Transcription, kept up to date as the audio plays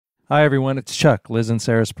Hi, everyone. It's Chuck, Liz and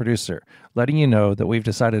Sarah's producer, letting you know that we've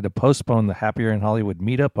decided to postpone the Happier in Hollywood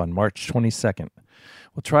meetup on March 22nd.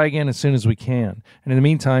 We'll try again as soon as we can. And in the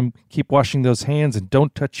meantime, keep washing those hands and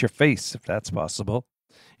don't touch your face if that's possible.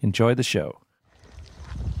 Enjoy the show.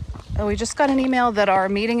 Oh, we just got an email that our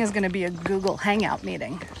meeting is going to be a Google Hangout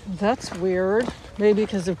meeting. That's weird. Maybe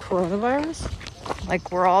because of coronavirus? Like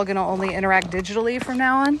we're all going to only interact digitally from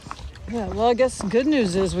now on? Yeah, well, I guess good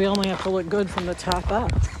news is we only have to look good from the top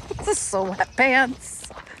up. This is so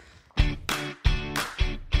sweatpants.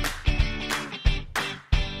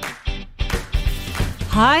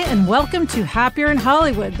 Hi, and welcome to Happier in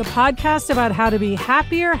Hollywood, the podcast about how to be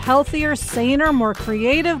happier, healthier, saner, more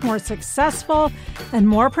creative, more successful, and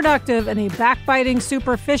more productive in a backbiting,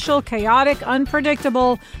 superficial, chaotic,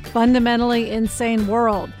 unpredictable, fundamentally insane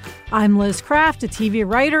world. I'm Liz Craft, a TV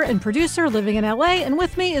writer and producer living in LA, and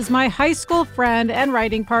with me is my high school friend and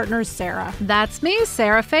writing partner, Sarah. That's me,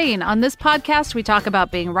 Sarah Fain. On this podcast, we talk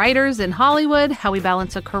about being writers in Hollywood, how we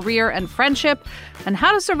balance a career and friendship, and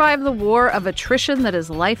how to survive the war of attrition that is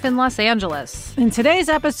life in Los Angeles. In today's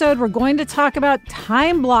episode, we're going to talk about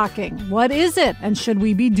time blocking. What is it, and should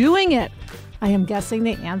we be doing it? I am guessing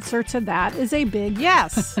the answer to that is a big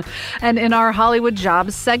yes. And in our Hollywood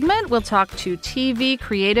Jobs segment, we'll talk to TV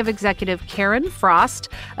creative executive Karen Frost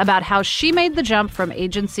about how she made the jump from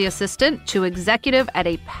agency assistant to executive at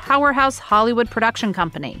a powerhouse Hollywood production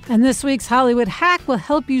company. And this week's Hollywood Hack will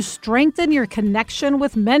help you strengthen your connection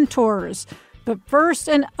with mentors. But first,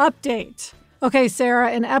 an update. Okay,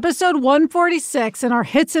 Sarah, in episode 146 in our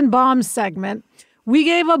Hits and Bombs segment, we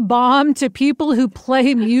gave a bomb to people who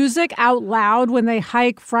play music out loud when they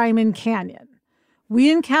hike Fryman Canyon.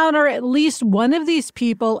 We encounter at least one of these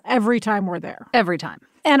people every time we're there. Every time.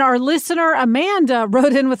 And our listener, Amanda,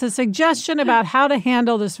 wrote in with a suggestion about how to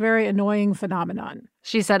handle this very annoying phenomenon.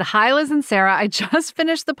 She said, "Hi, Liz and Sarah. I just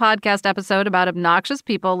finished the podcast episode about obnoxious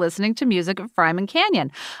people listening to music at Fryman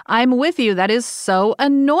Canyon. I'm with you. That is so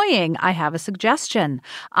annoying. I have a suggestion.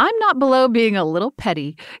 I'm not below being a little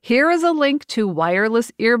petty. Here is a link to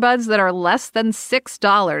wireless earbuds that are less than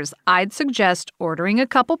 $6. I'd suggest ordering a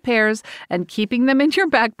couple pairs and keeping them in your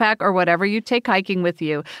backpack or whatever you take hiking with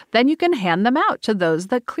you. Then you can hand them out to those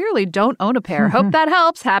that clearly don't own a pair. Hope that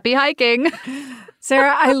helps. Happy hiking."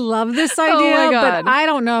 Sarah, I love this idea, Oh my God. but I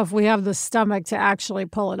don't know if we have the stomach to actually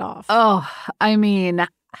pull it off. Oh, I mean,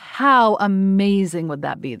 how amazing would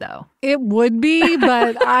that be, though? It would be,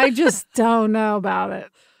 but I just don't know about it.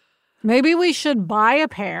 Maybe we should buy a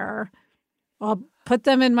pair. I'll put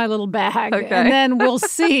them in my little bag, Okay. and then we'll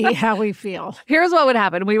see how we feel. Here's what would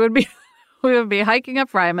happen. We would be hiking up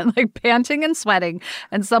Fryman, like panting and sweating,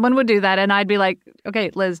 and someone would do that, and I'd be like, "Okay,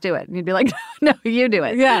 Liz, do it." And you'd be like, "No, you do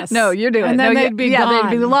it." Yes. "No, you do it." And then no, they'd be they'd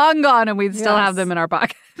be gone. long gone, and we'd still Yes. have them in our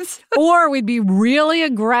pockets. Or we'd be really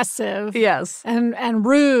aggressive Yes. and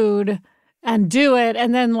rude and do it.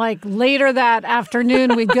 And then like later that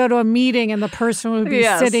afternoon, we'd go to a meeting and the person would be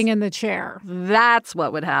Yes. sitting in the chair. That's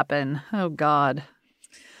what would happen. Oh, God.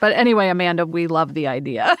 But anyway, Amanda, we love the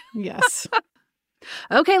idea. Yes.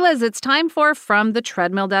 Okay, Liz, it's time for From the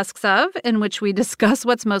Treadmill Desks Of, in which we discuss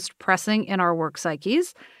what's most pressing in our work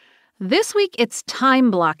psyches. This week, it's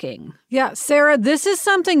time blocking. Yeah, Sarah, this is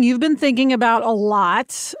something you've been thinking about a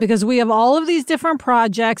lot because we have all of these different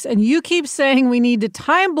projects and you keep saying we need to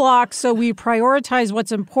time block so we prioritize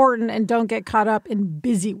what's important and don't get caught up in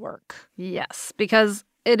busy work. Yes, because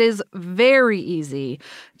it is very easy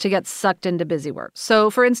to get sucked into busy work.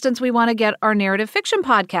 So, for instance, we want to get our narrative fiction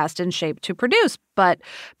podcast in shape to produce, but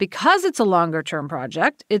because it's a longer-term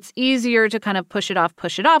project, it's easier to kind of push it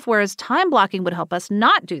off, whereas time blocking would help us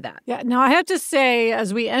not do that. Yeah, now I have to say,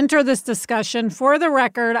 as we enter this discussion, for the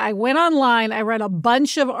record, I went online, I read a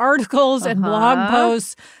bunch of articles and blog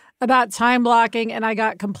posts about time blocking, and I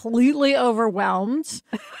got completely overwhelmed.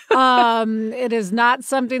 It is not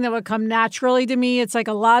something that would come naturally to me. It's like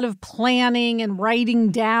a lot of planning and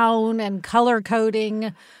writing down and color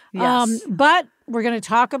coding. Yes. But we're going to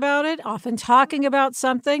talk about it. Often talking about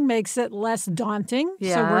something makes it less daunting.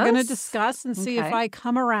 So we're going to Yes. discuss and see if Okay. I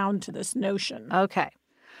come around to this notion. Okay.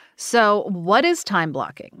 So what is time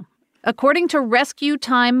blocking? According to Rescue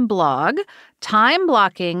Time blog, time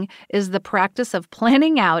blocking is the practice of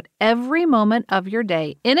planning out every moment of your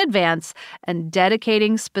day in advance and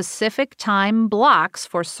dedicating specific time blocks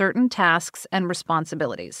for certain tasks and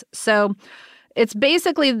responsibilities. So it's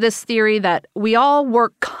basically this theory that we all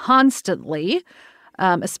work constantly,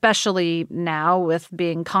 especially now with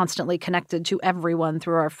being constantly connected to everyone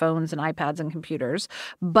through our phones and iPads and computers.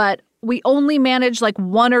 But we only manage like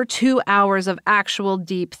 1 or 2 hours of actual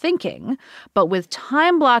deep thinking. But with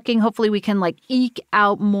time blocking, hopefully we can like eke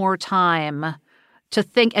out more time to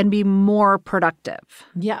think and be more productive.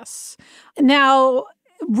 Yes. Now,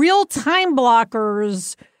 real time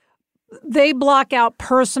blockers, they block out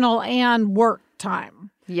personal and work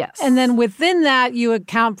time. Yes. And then within that, you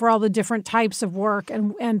account for all the different types of work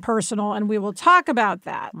and personal, and we will talk about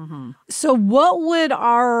that. So what would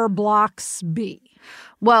our blocks be?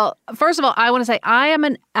 Well, first of all, I want to say I am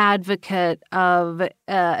an advocate of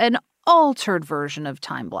an altered version of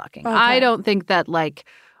time blocking. Okay. I don't think that, like,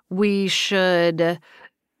 we should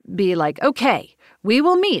be like, okay, we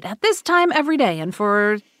will meet at this time every day and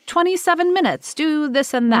for 27 minutes do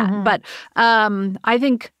this and that. But I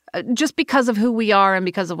think just because of who we are and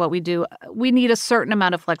because of what we do, we need a certain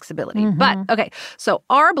amount of flexibility. But, okay, so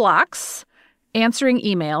our blocks, answering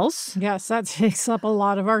emails. Yes, that takes up a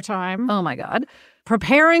lot of our time. Oh, my God.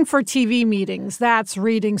 Preparing for TV meetings, that's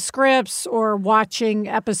reading scripts or watching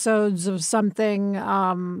episodes of something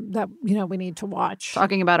that, we need to watch.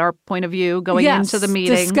 Talking about our point of view, going into the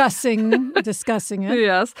meeting. Discussing it.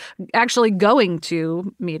 Yes. Actually going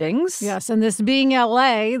to meetings. Yes, and this being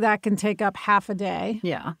LA, that can take up half a day.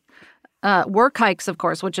 Yeah. Work hikes, of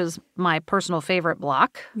course, which is my personal favorite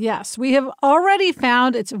block. Yes, we have already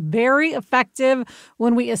found it's very effective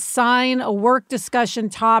when we assign a work discussion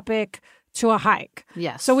topic to a hike.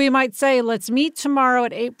 Yes. So we might say, let's meet tomorrow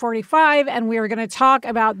at 8:45, and we are going to talk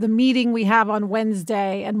about the meeting we have on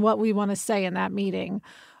Wednesday and what we want to say in that meeting.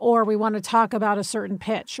 Or we want to talk about a certain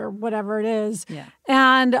pitch or whatever it is. Yeah.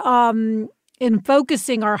 And in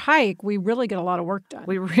focusing our hike, we really get a lot of work done.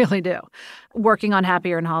 We really do. Working on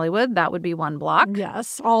Happier in Hollywood, that would be one block.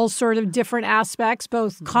 Yes, all sort of different aspects,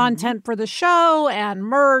 both content for the show and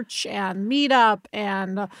merch and meetup.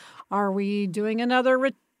 And are we doing another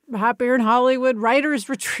Happier in Hollywood writers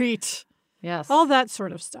retreat? Yes. All that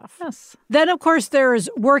sort of stuff. Yes. Then, of course, there's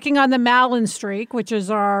working on the Malin Streak, which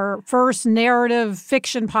is our first narrative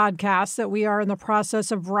fiction podcast that we are in the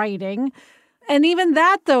process of writing. And even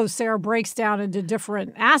that, though, Sarah, breaks down into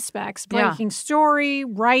different aspects. Breaking story,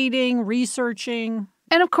 writing, researching.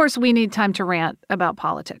 And, of course, we need time to rant about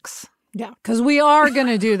politics. Yeah, because we are going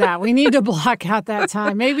to do that. We need to block out that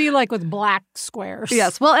time, maybe like with black squares.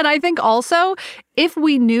 Yes. Well, and I think also if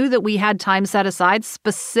we knew that we had time set aside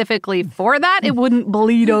specifically for that, it wouldn't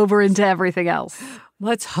bleed over into everything else.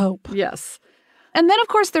 Let's hope. Yes. And then, of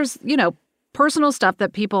course, there's, personal stuff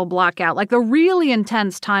that people block out. Like the really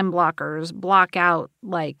intense time blockers block out,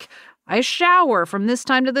 like, I shower from this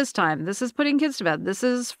time to this time. This is putting kids to bed. This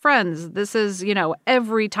is friends. This is,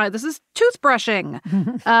 every time. This is toothbrushing.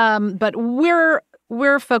 But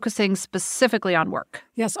we're focusing specifically on work.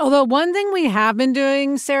 Yes. Although one thing we have been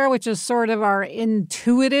doing, Sarah, which is sort of our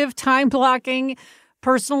intuitive time blocking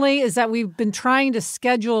personally, is that we've been trying to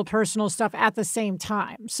schedule personal stuff at the same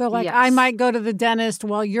time. So like Yes. I might go to the dentist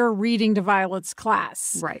while you're reading to Violet's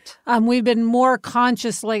class. Right. We've been more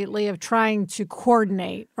conscious lately of trying to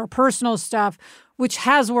coordinate our personal stuff, which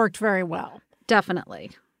has worked very well. Definitely.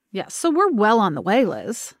 Yes. So we're well on the way,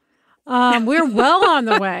 Liz. We're well on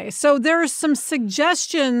the way. So there's some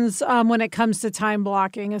suggestions when it comes to time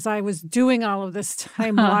blocking as I was doing all of this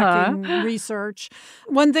time blocking research.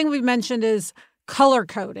 One thing we've mentioned is color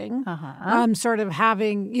coding, sort of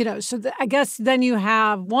having, I guess then you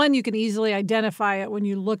have, one, you can easily identify it when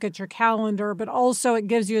you look at your calendar, but also it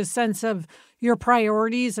gives you a sense of your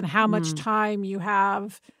priorities and how much time you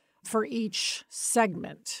have for each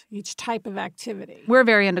segment, each type of activity. We're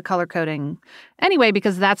very into color coding anyway,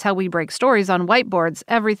 because that's how we break stories on whiteboards.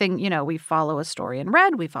 Everything, we follow a story in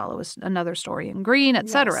red, we follow another story in green, et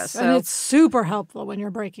cetera. Yes, So and it's super helpful when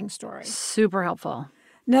you're breaking stories. super helpful.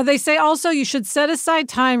 Now, they say also you should set aside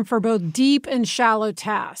time for both deep and shallow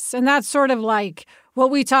tasks. And that's sort of like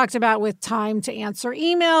what we talked about with time to answer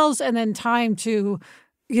emails and then time to,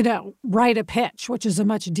 write a pitch, which is a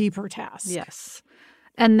much deeper task. Yes.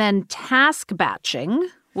 And then task batching.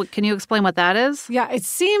 Can you explain what that is? Yeah, it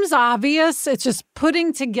seems obvious. It's just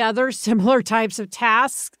putting together similar types of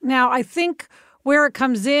tasks. Now, I think where it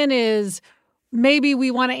comes in is maybe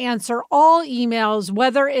we want to answer all emails,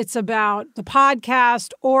 whether it's about the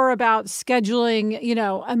podcast or about scheduling,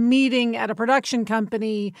 a meeting at a production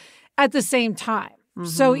company at the same time.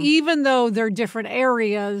 So even though they're different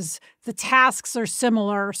areas, the tasks are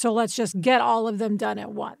similar. So let's just get all of them done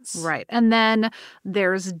at once. Right. And then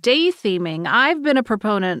there's day theming. I've been a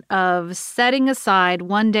proponent of setting aside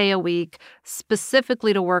one day a week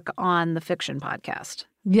specifically to work on the fiction podcast.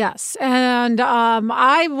 Yes. And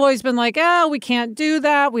I've always been like, we can't do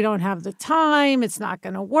that. We don't have the time. It's not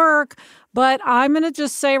going to work. But I'm going to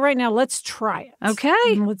just say right now, let's try it. Okay.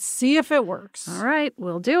 And let's see if it works. All right,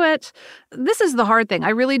 we'll do it. This is the hard thing. I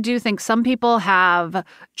really do think some people have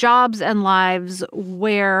jobs and lives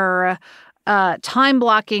where time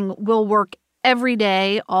blocking will work every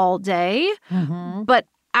day, all day, but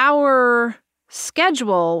our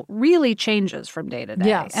schedule really changes from day to day.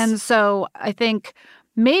 Yes. And so I think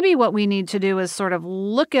maybe what we need to do is sort of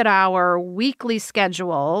look at our weekly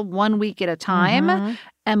schedule 1 week at a time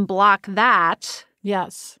and block that.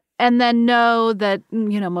 Yes. And then know that,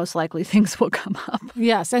 most likely things will come up.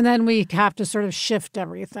 Yes. And then we have to sort of shift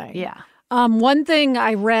everything. Yeah. One thing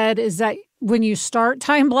I read is that when you start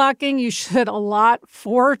time blocking, you should allot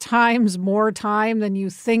 4 times more time than you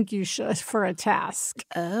think you should for a task.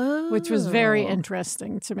 Oh. Which was very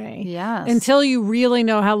interesting to me. Yes. Until you really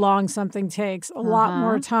know how long something takes, a lot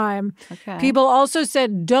more time. Okay. People also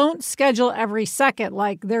said don't schedule every second.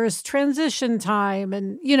 Like there's transition time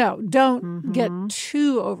and, don't get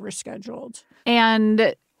too overscheduled.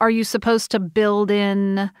 And are you supposed to build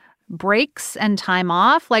in breaks and time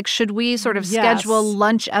off? Like, should we sort of schedule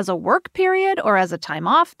lunch as a work period or as a time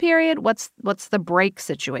off period? What's the break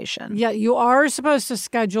situation? Yeah, you are supposed to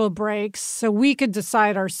schedule breaks. So we could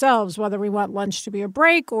decide ourselves whether we want lunch to be a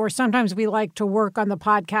break, or sometimes we like to work on the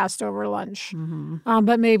podcast over lunch.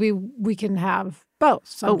 But maybe we can have both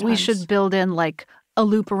sometimes. But we should build in like a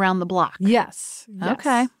loop around the block. Yes.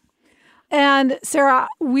 Okay. And Sarah,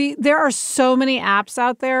 there are so many apps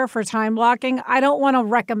out there for time blocking. I don't want to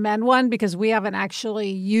recommend one because we haven't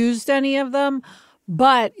actually used any of them.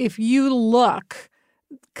 But if you look,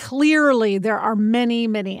 clearly there are many,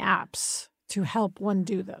 many apps to help one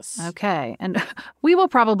do this. Okay. And we will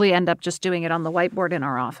probably end up just doing it on the whiteboard in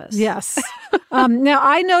our office. Yes. Now,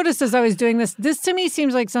 I noticed as I was doing this to me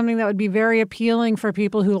seems like something that would be very appealing for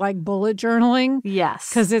people who like bullet journaling. Yes.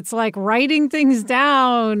 Because it's like writing things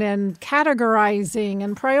down and categorizing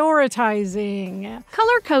and prioritizing.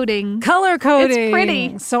 Color coding. It's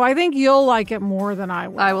pretty. So I think you'll like it more than I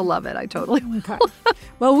will. I will love it. I totally will. Okay.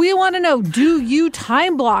 Well, we want to know, do you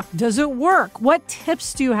time block? Does it work? What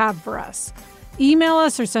tips do you have for us? Email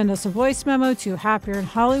us or send us a voice memo to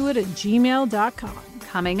happieryinhollywood@gmail.com.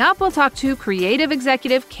 Coming up, we'll talk to creative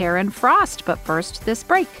executive Karen Frost. But first, this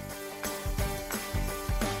break.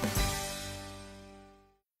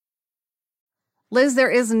 Liz,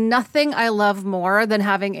 there is nothing I love more than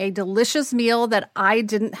having a delicious meal that I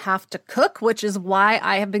didn't have to cook, which is why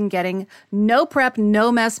I have been getting no prep,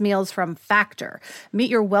 no mess meals from Factor. Meet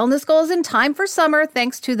your wellness goals in time for summer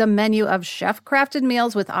thanks to the menu of chef-crafted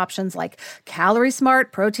meals with options like Calorie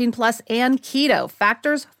Smart, Protein Plus, and Keto.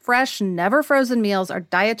 Factor's fresh, never frozen meals are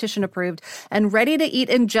dietitian approved and ready to eat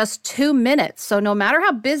in just 2 minutes. So no matter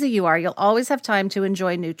how busy you are, you'll always have time to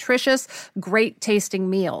enjoy nutritious, great tasting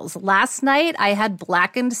meals. Last night, I had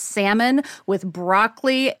blackened salmon with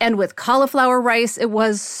broccoli and with cauliflower rice. It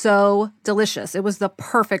was so delicious. It was the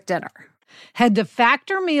perfect dinner. Head to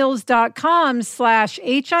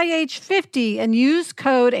factormeals.com/HIH50 and use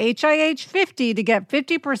code HIH50 to get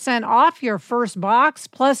 50% off your first box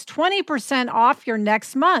plus 20% off your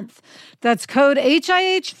next month. That's code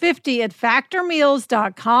HIH50 at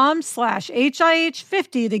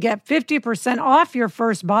factormeals.com/HIH50 to get 50% off your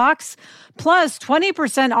first box plus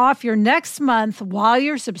 20% off your next month while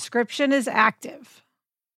your subscription is active.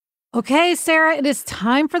 Okay, Sarah, it is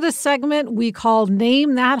time for the segment we call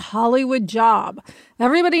Name That Hollywood Job.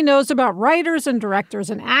 Everybody knows about writers and directors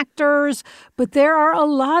and actors, but there are a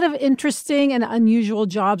lot of interesting and unusual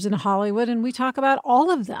jobs in Hollywood, and we talk about all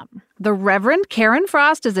of them. The Reverend Karen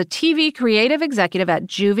Frost is a TV creative executive at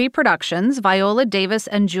Juvie Productions, Viola Davis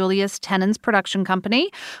and Julius Tennen's production company,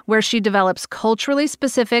 where she develops culturally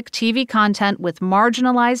specific TV content with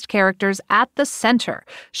marginalized characters at the center.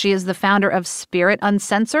 She is the founder of Spirit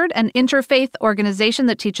Uncensored, an interfaith organization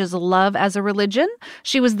that teaches love as a religion.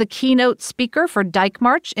 She was the keynote speaker for Dyke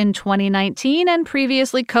March in 2019 and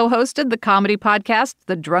previously co-hosted the comedy podcast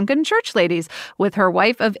The Drunken Church Ladies with her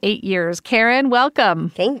wife of 8 years. Karen, welcome.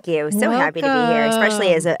 Thank you. So happy to be here,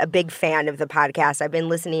 especially as a big fan of the podcast. I've been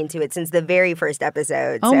listening to it since the very first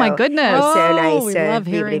episode. Oh, my goodness. It's so nice we to love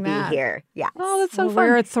be able to hearing be that. here. Yeah. Oh, that's so fun.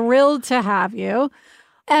 We're thrilled to have you.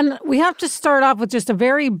 And we have to start off with just a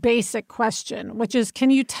very basic question, which is,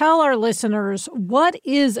 can you tell our listeners, what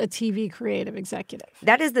is a TV creative executive?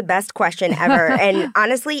 That is the best question ever. And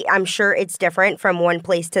honestly, I'm sure it's different from one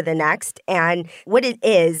place to the next. And what it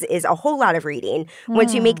is a whole lot of reading.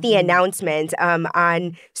 Once you make the announcement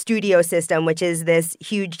on Studio System, which is this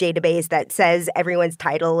huge database that says everyone's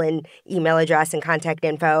title and email address and contact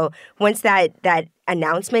info, once that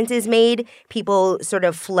announcement is made, people sort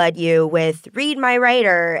of flood you with read my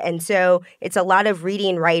writer. And so it's a lot of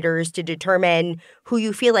reading writers to determine who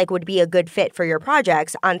you feel like would be a good fit for your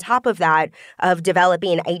projects. On top of that, of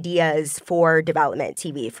developing ideas for development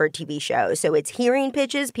TV, for TV shows. So it's hearing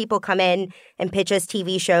pitches. People come in and pitch us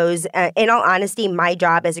TV shows. In all honesty, my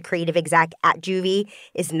job as a creative exec at Juvie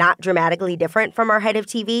is not dramatically different from our head of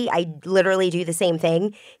TV. I literally do the same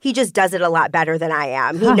thing. He just does it a lot better than I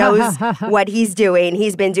am. He knows what he's doing.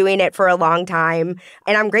 He's been doing it for a long time.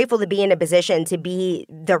 And I'm grateful to be in a position to be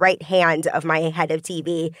the right hand of my head of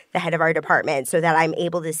TV, the head of our department, so that I'm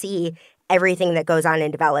able to see everything that goes on in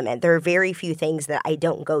development. There are very few things that I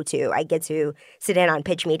don't go to. I get to sit in on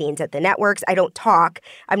pitch meetings at the networks. I don't talk.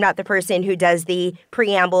 I'm not the person who does the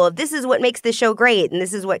preamble of this is what makes the show great and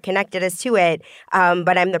this is what connected us to it.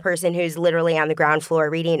 But I'm the person who's literally on the ground floor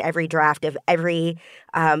reading every draft of every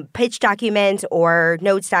pitch document or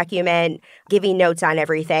notes document, giving notes on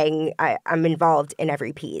everything. I'm involved in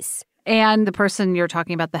every piece. And the person you're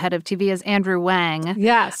talking about, the head of TV, is Andrew Wang.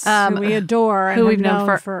 Yes, who we adore and who have we've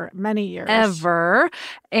known for many years. Ever.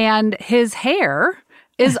 And his hair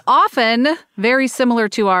is often very similar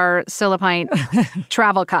to our Silipint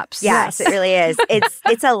travel cups. Yes, it really is.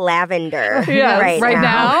 It's a lavender right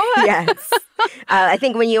now. Yes. I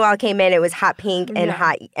think when you all came in, it was hot pink and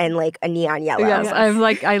hot and like a neon yellow. Yes,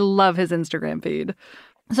 I love his Instagram feed.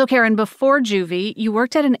 So Karen, before Juvie, you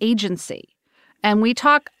worked at an agency. And we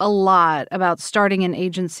talk a lot about starting in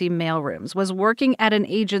agency mailrooms. Was working at an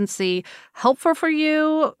agency helpful for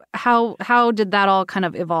you? How did that all kind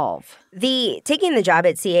of evolve? Taking the job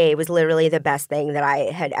at CAA was literally the best thing that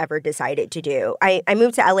I had ever decided to do. I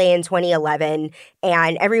moved to LA in 2011,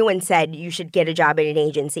 and everyone said you should get a job at an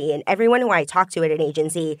agency. And everyone who I talked to at an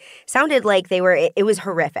agency sounded like it was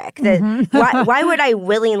horrific. Why would I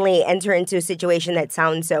willingly enter into a situation that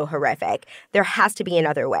sounds so horrific? There has to be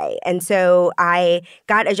another way. And so I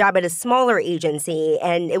got a job at a smaller agency,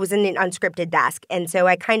 and it was in an unscripted desk. And so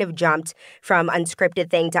I kind of jumped from unscripted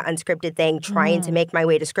thing to unscripted thing, trying to make my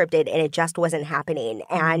way to scripted, and it just wasn't happening.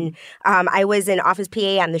 And I was an office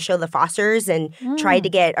PA on the show The Fosters and tried to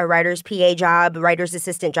get a writer's PA job, writer's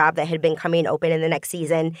assistant job that had been coming open in the next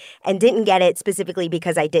season, and didn't get it specifically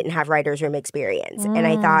because I didn't have writer's room experience. And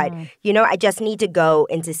I thought, I just need to go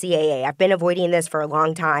into CAA. I've been avoiding this for a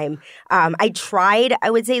long time. I tried, I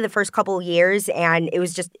would say, the first couple of years, and it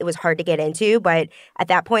was hard to get into. But at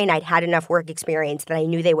that point, I'd had enough work experience that I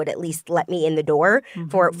knew they would at least let me in the door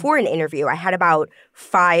for an interview. I had about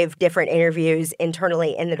 5 different interviews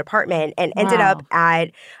internally in the department and ended up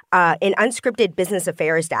at an unscripted business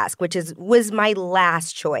affairs desk, which was my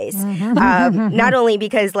last choice. Not only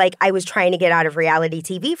because I was trying to get out of reality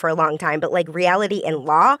TV for a long time, but reality and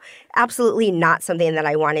law, absolutely not something that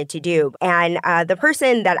I wanted to do. And the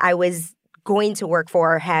person that I was going to work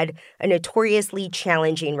for had a notoriously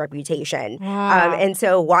challenging reputation. And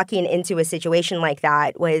so walking into a situation like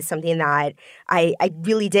that was something that I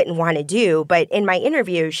really didn't want to do. But in my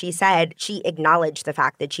interview, she said she acknowledged the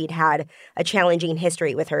fact that she'd had a challenging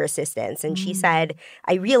history with her assistants. And she said,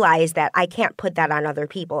 I realized that I can't put that on other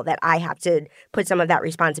people, that I have to put some of that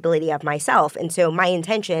responsibility of myself. And so my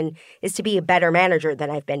intention is to be a better manager than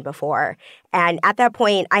I've been before. And at that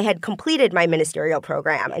point, I had completed my ministerial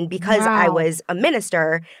program. And because I was a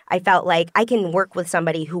minister, I felt like I can work with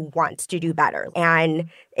somebody who wants to do better. And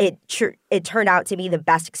it turned out to be the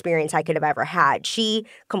best experience I could have ever had. She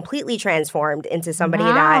completely transformed into somebody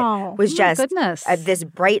that was just this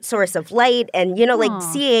bright source of light. And,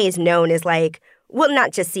 CAA is known as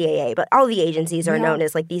not just CAA, but all the agencies are known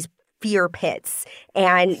as these fear pits.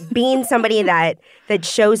 And being somebody that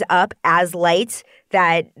shows up as light,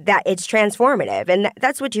 that it's transformative. And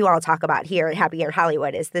that's what you all talk about here at Happier in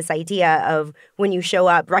Hollywood, is this idea of when you show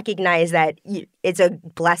up, recognize that it's a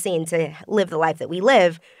blessing to live the life that we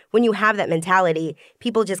live. When you have that mentality,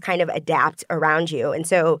 people just kind of adapt around you. And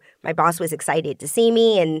so my boss was excited to see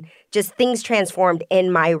me, and just things transformed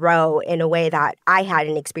in my row in a way that I had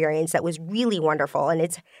an experience that was really wonderful. And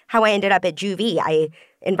it's how I ended up at Juvie. I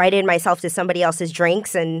invited myself to somebody else's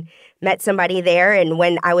drinks and met somebody there. And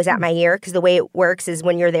when I was at my year, because the way it works is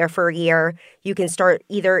when you're there for a year, you can start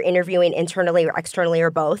either interviewing internally or externally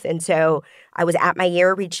or both. And so I was at my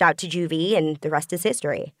year, reached out to Juvie, and the rest is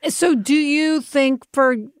history. So do you think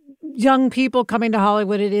for young people coming to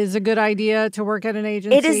Hollywood, it is a good idea to work at an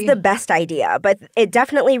agency? It is the best idea, but it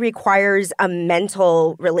definitely requires a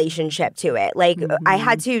mental relationship to it. I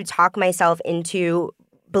had to talk myself into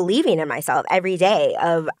believing in myself every day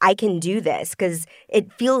of I can do this, because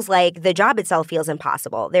it feels like the job itself feels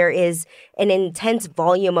impossible. There is an intense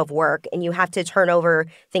volume of work and you have to turn over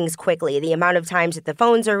things quickly. The amount of times that the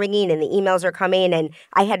phones are ringing and the emails are coming, and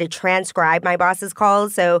I had to transcribe my boss's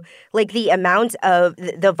calls. So like the amount of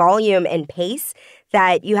the volume and pace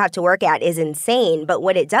that you have to work at is insane. But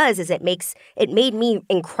what it does is it made me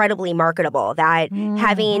incredibly marketable. That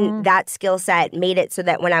having that skill set made it so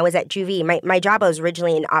that when I was at Juvie, my job, I was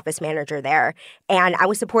originally an office manager there, and I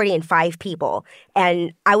was supporting 5 people.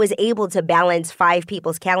 And I was able to balance 5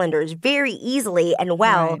 people's calendars very easily and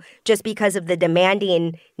well, just because of the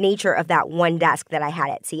demanding nature of that one desk that I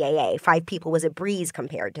had at CAA. 5 people was a breeze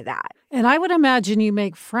compared to that. And I would imagine you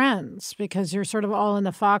make friends because you're sort of all in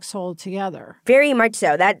the foxhole together. Very much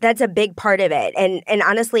so. That's a big part of it. And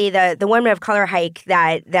honestly, the Women of Color hike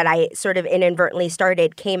that I sort of inadvertently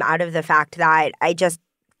started came out of the fact that I just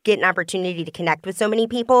get an opportunity to connect with so many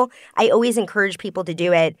people. I always encourage people to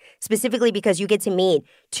do it, specifically because you get to meet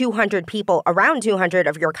 200 people, around 200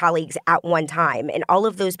 of your colleagues at one time. And all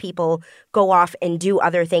of those people go off and do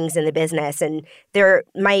other things in the business. And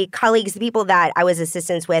my colleagues, the people that I was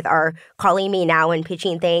assistants with, are calling me now and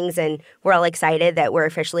pitching things. And we're all excited that we're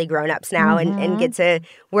officially grown-ups now and get to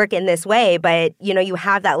work in this way. But, you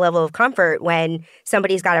have that level of comfort when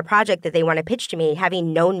somebody's got a project that they want to pitch to me.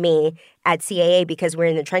 Having known me at CAA because we're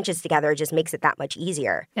in the trenches together just makes it that much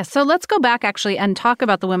easier. Yeah, so let's go back actually and talk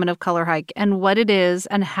about the Women of Color hike and what it is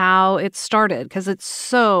and how it started, because it's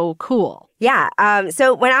so cool. Yeah.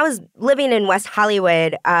 So when I was living in West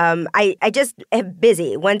Hollywood, I just am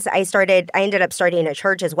busy. Once I ended up starting a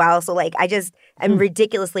church as well. So like I'm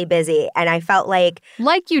ridiculously busy, and I felt like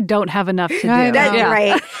you don't have enough to do.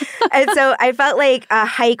 Right. And so I felt like a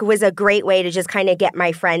hike was a great way to just kind of get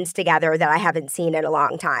my friends together that I haven't seen in a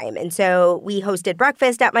long time. And so we hosted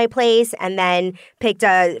breakfast at my place, and then picked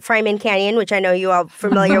Fryman Canyon, which I know you all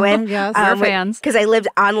familiar with. Yes, we're fans. Because I lived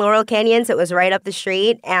on Laurel Canyon, so it was right up the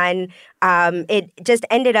street. And it just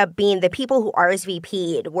ended up being the people who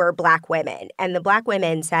RSVP'd were Black women. And the Black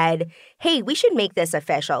women said, hey, we should make this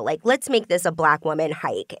official. Like, let's make this a Black woman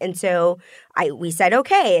hike. And so we said,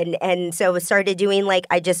 okay. And so we started doing, like,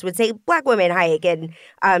 I just would say Black women hike and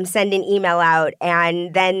send an email out.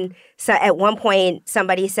 And then so at one point,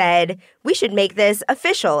 somebody said, we should make this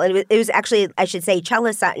official. And it was actually, I should say,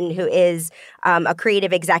 Chella Sutton, who is a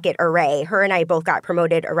creative exec at Array. Her and I both got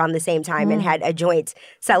promoted around the same time and had a joint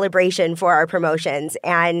celebration for our promotions.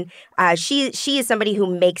 And she is somebody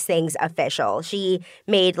who makes things official. She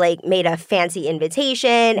made a fancy invitation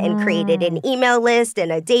and created an email list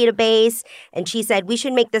and a database. And she said, we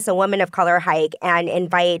should make this a Women of Color hike and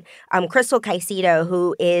invite Crystal Caicedo,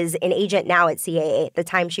 who is an agent now at CAA. At the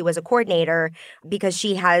time, she was a coordinator, because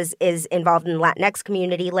she is involved in the Latinx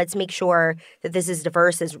community. Let's make sure that this is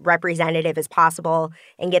diverse, as representative as possible,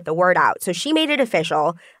 and get the word out. So she made it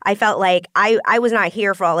official. I felt like I was not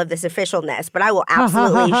here for all of this officialness, but I will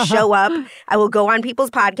absolutely show up. I will go on people's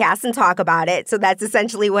podcasts and talk about it. So that's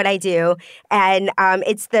essentially what I do. And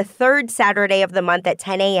it's the 3rd Saturday of the month at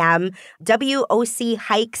 10 a.m.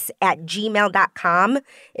 WOCHikes@gmail.com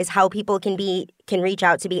is how people can reach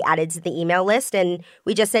out to be added to the email list. And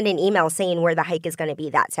we just send an email saying where the hike is going to be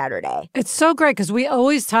that Saturday. It's so great because we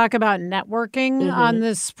always talk about networking on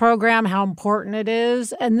this program, how important it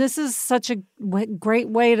is. And this is such a great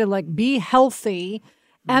way to be healthy,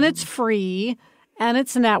 and it's free, and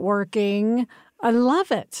it's networking. I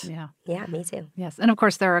love it. Yeah. Yeah, me too. Yes. And of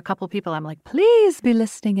course, there are a couple people I'm like, please be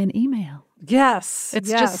listening an email. Yes. It's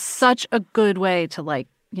just such a good way to the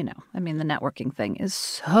networking thing is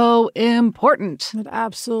so important. It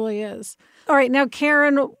absolutely is. All right. Now,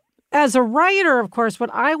 Karen, as a writer, of course, what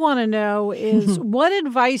I want to know is what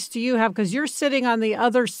advice do you have? Because you're sitting on the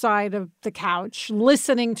other side of the couch,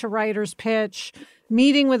 listening to writers pitch,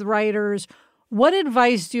 meeting with writers. What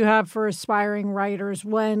advice do you have for aspiring writers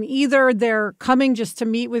when either they're coming just to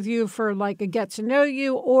meet with you for a get to know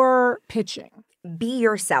you or pitching? Be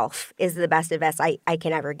yourself is the best advice I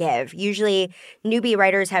can ever give. Usually, newbie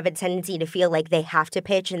writers have a tendency to feel like they have to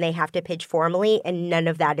pitch and they have to pitch formally, and none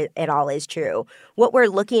of that at all is true. What we're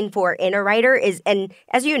looking for in a writer is, and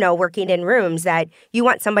as you know, working in rooms, that you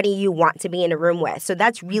want somebody you want to be in a room with. So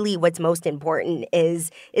that's really what's most important is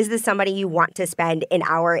this somebody you want to spend an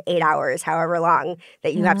hour, 8 hours, however long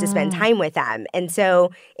that you have to spend time with them. And so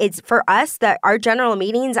it's for us that our general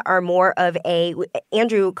meetings are more of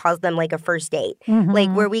Andrew calls them like a first date. date, like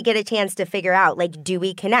where we get a chance to figure out, like, do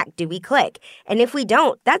we connect? Do we click? And if we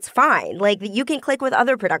don't, that's fine. Like, you can click with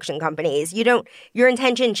other production companies. Your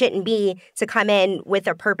intention shouldn't be to come in with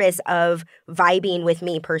a purpose of vibing with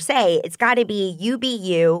me per se. It's got to be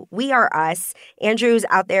you, we are us. Andrew's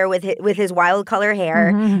out there with his wild color hair,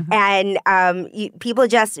 and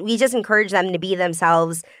we just encourage them to be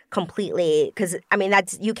themselves completely, because I mean,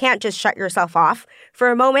 you can't just shut yourself off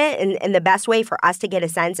for a moment, and the best way for us to get a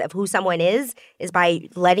sense of who someone is by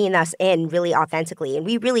letting us in really authentically. And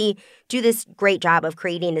we really do this great job of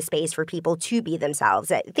creating a space for people to be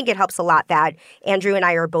themselves. I think it helps a lot that Andrew and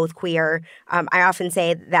I are both queer. I often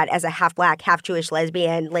say that as a half Black, half Jewish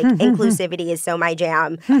lesbian, like inclusivity is so my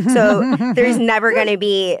jam. So there's never going to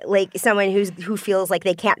be like someone who feels like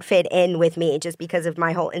they can't fit in with me just because of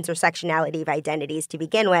my whole intersectionality of identities to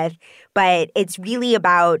begin with. But it's really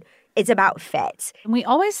about fit. And we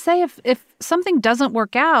always say if something doesn't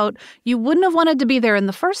work out, you wouldn't have wanted to be there in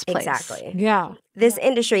the first place. Exactly. Yeah. This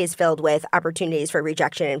industry is filled with opportunities for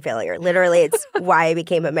rejection and failure. Literally, it's why I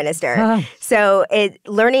became a minister. So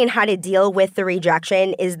learning how to deal with the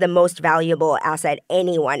rejection is the most valuable asset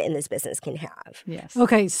anyone in this business can have. Yes.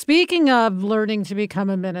 Okay, speaking of learning to become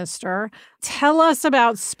a minister, tell us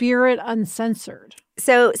about Spirit Uncensored.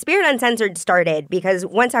 So Spirit Uncensored started because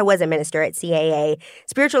once I was a minister at CAA,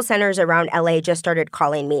 spiritual centers around LA just started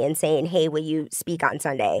calling me and saying, hey, will you speak on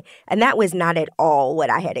Sunday? And that was not at all what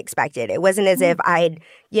I had expected. It wasn't as if I'm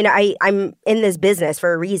in this business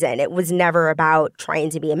for a reason. It was never about trying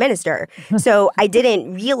to be a minister. So I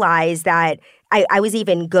didn't realize that I was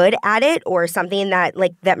even good at it, or something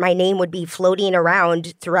that my name would be floating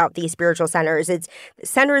around throughout these spiritual centers. It's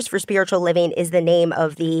Centers for Spiritual Living is the name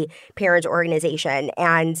of the parent organization.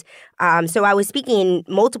 And so I was speaking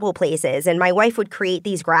multiple places, and my wife would create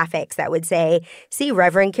these graphics that would say, see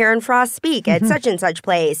Reverend Karen Frost speak at such and such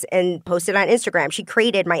place, and post it on Instagram. She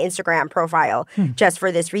created my Instagram profile just for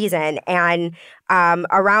this reason. And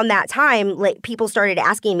around that time, people started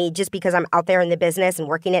asking me, just because I'm out there in the business and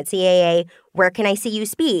working at CAA, where can I see you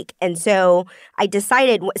speak? And so I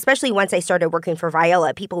decided, especially once I started working for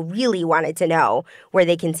Viola, people really wanted to know where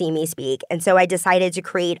they can see me speak. And so I decided to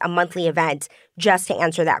create a monthly event just to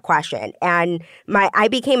answer that question. And I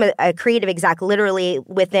became a creative exec literally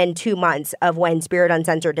within 2 months of when Spirit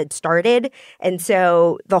Uncensored had started. And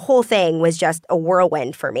so the whole thing was just a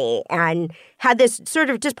whirlwind for me, and had this sort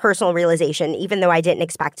of just personal realization, even though I didn't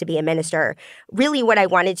expect to be a minister. Really what I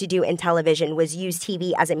wanted to do in television was use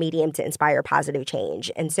TV as a medium to inspire positive change.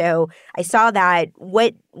 And so I saw that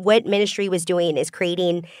what ministry was doing is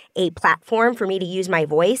creating a platform for me to use my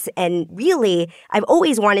voice. And really, I've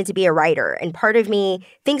always wanted to be a writer. And part of me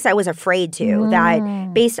thinks I was afraid to,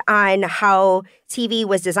 that based on how TV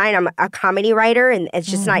was designed, I'm a comedy writer, and it's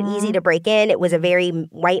just not easy to break in. It was a very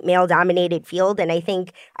white male-dominated field. And I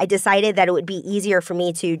think I decided that it would be easier for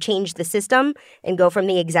me to change the system and go from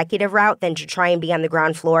the executive route than to try and be on the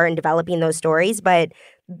ground floor and developing those stories. But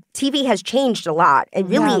TV has changed a lot, and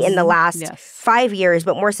really in the last 5 years,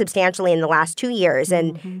 but more substantially in the last 2 years.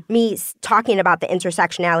 And me talking about the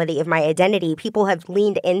intersectionality of my identity, people have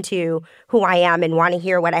leaned into who I am and want to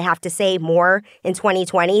hear what I have to say more in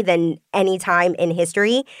 2020 than any time in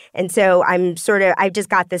history. And so I've just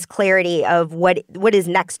got this clarity of what is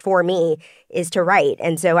next for me is to write.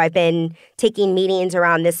 And so I've been taking meetings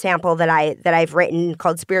around this sample that I've written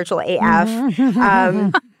called Spiritual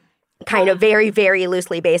AF. Kind of very, very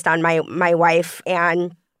loosely based on my wife,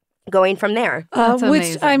 and going from there.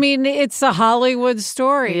 Which, I mean, it's a Hollywood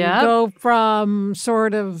story. Yep. You go from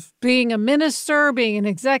sort of being a minister, being an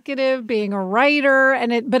executive, being a writer,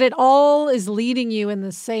 but it all is leading you in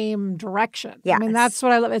the same direction. Yes. I mean, that's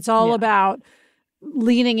what I love. It's all about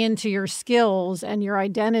leaning into your skills and your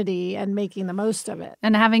identity and making the most of it.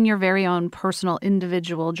 And having your very own personal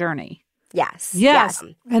individual journey. Yes.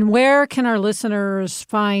 And where can our listeners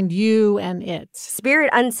find you and it?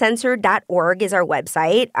 SpiritUncensored.org is our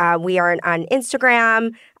website. We are on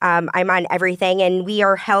Instagram. I'm on everything. And we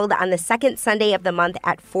are held on the second Sunday of the month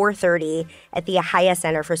at 4:30 at the Ahaya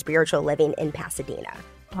Center for Spiritual Living in Pasadena.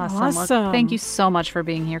 Awesome. Well, thank you so much for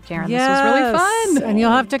being here, Karen. Yes. This was really fun. And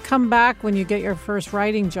you'll have to come back when you get your first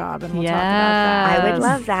writing job, and we'll talk about that. I would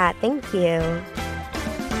love that. Thank you.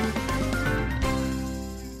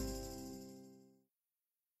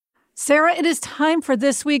 Sarah, it is time for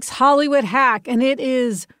this week's Hollywood hack, and it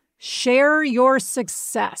is share your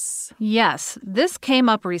success. Yes, this came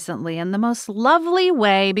up recently in the most lovely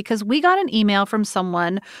way because we got an email from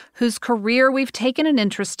someone whose career we've taken an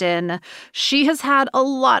interest in. She has had a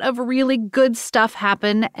lot of really good stuff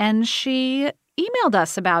happen, and she emailed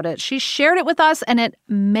us about it. She shared it with us, and it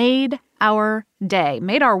made our day,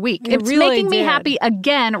 made our week. It It's really making me did. happy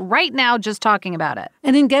again right now just talking about it.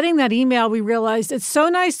 And in getting that email, we realized it's so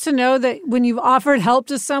nice to know that when you've offered help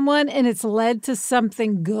to someone and it's led to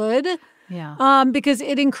something good, Yeah. because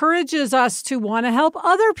it encourages us to want to help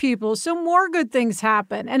other people so more good things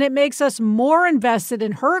happen. And it makes us more invested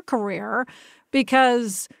in her career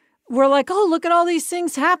because we're like, oh, look at all these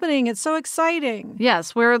things happening. It's so exciting.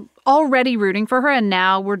 Yes, we're already rooting for her, and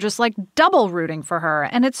now we're just like double rooting for her.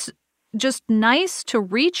 And it's just nice to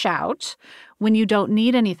reach out when you don't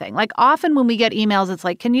need anything. Like often when we get emails, it's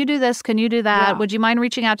like, can you do this? Can you do that? Yeah. Would you mind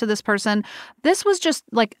reaching out to this person? This was just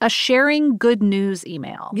like a sharing good news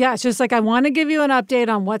email. Yeah, it's just like, I want to give you an update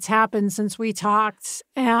on what's happened since we talked.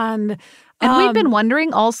 And we've been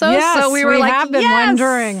wondering also. Yes, so we were like, have been yes!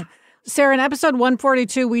 wondering. Sarah, in episode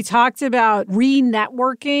 142, we talked about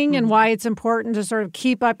re-networking and why it's important to sort of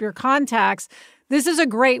keep up your contacts. This is a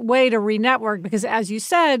great way to re-network because, as you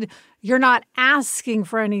said, you're not asking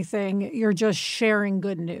for anything. You're just sharing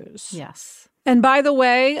good news. Yes. And by the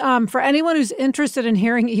way, for anyone who's interested in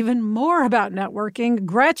hearing even more about networking,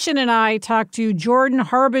 Gretchen and I talked to Jordan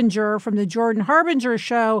Harbinger from the Jordan Harbinger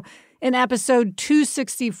Show in episode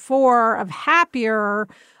 264 of Happier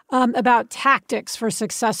about tactics for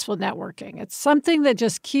successful networking. It's something that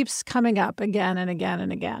just keeps coming up again and again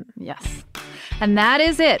and again. Yes. And that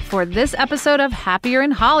is it for this episode of Happier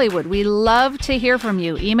in Hollywood. We love to hear from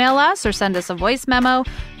you. Email us or send us a voice memo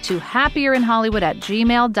to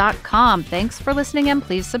happierin.hollywood@gmail.com. Thanks for listening, and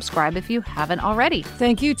please subscribe if you haven't already.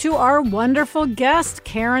 Thank you to our wonderful guest,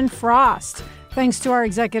 Karen Frost. Thanks to our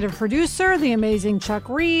executive producer, the amazing Chuck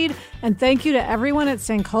Reed, and thank you to everyone at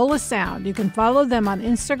Sankola Sound. You can follow them on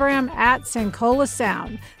Instagram at Sankola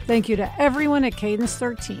Sound. Thank you to everyone at Cadence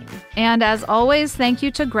 13. And as always, thank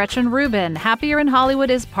you to Gretchen Rubin. Happier in Hollywood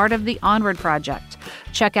is part of the Onward Project.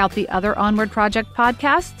 Check out the other Onward Project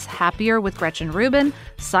podcasts, Happier with Gretchen Rubin,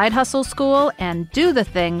 Side Hustle School, and Do the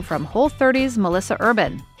Thing from Whole30's Melissa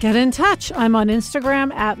Urban. Get in touch. I'm on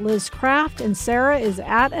Instagram at Liz Craft, and Sarah is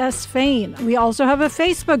at S. Fain. We also have a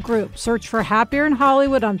Facebook group. Search for Happier in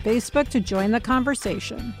Hollywood on Facebook to join the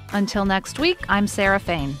conversation. Until next week, I'm Sarah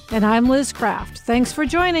Fain. And I'm Liz Craft. Thanks for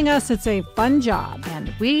joining us. It's a fun job.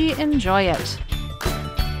 And we enjoy it.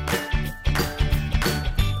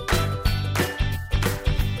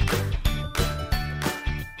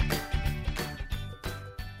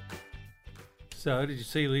 So, did you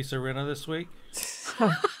see Lisa Rinna this week?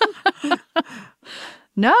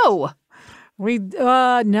 No.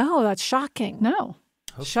 No, that's shocking. No.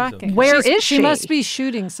 Hope she's Shocking. okay. Where is she? She must be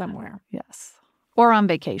shooting somewhere. Yes. Or on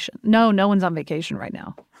vacation. No one's on vacation right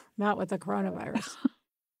now. Not with the coronavirus.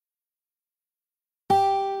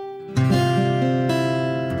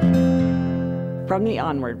 From the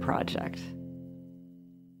Onward Project.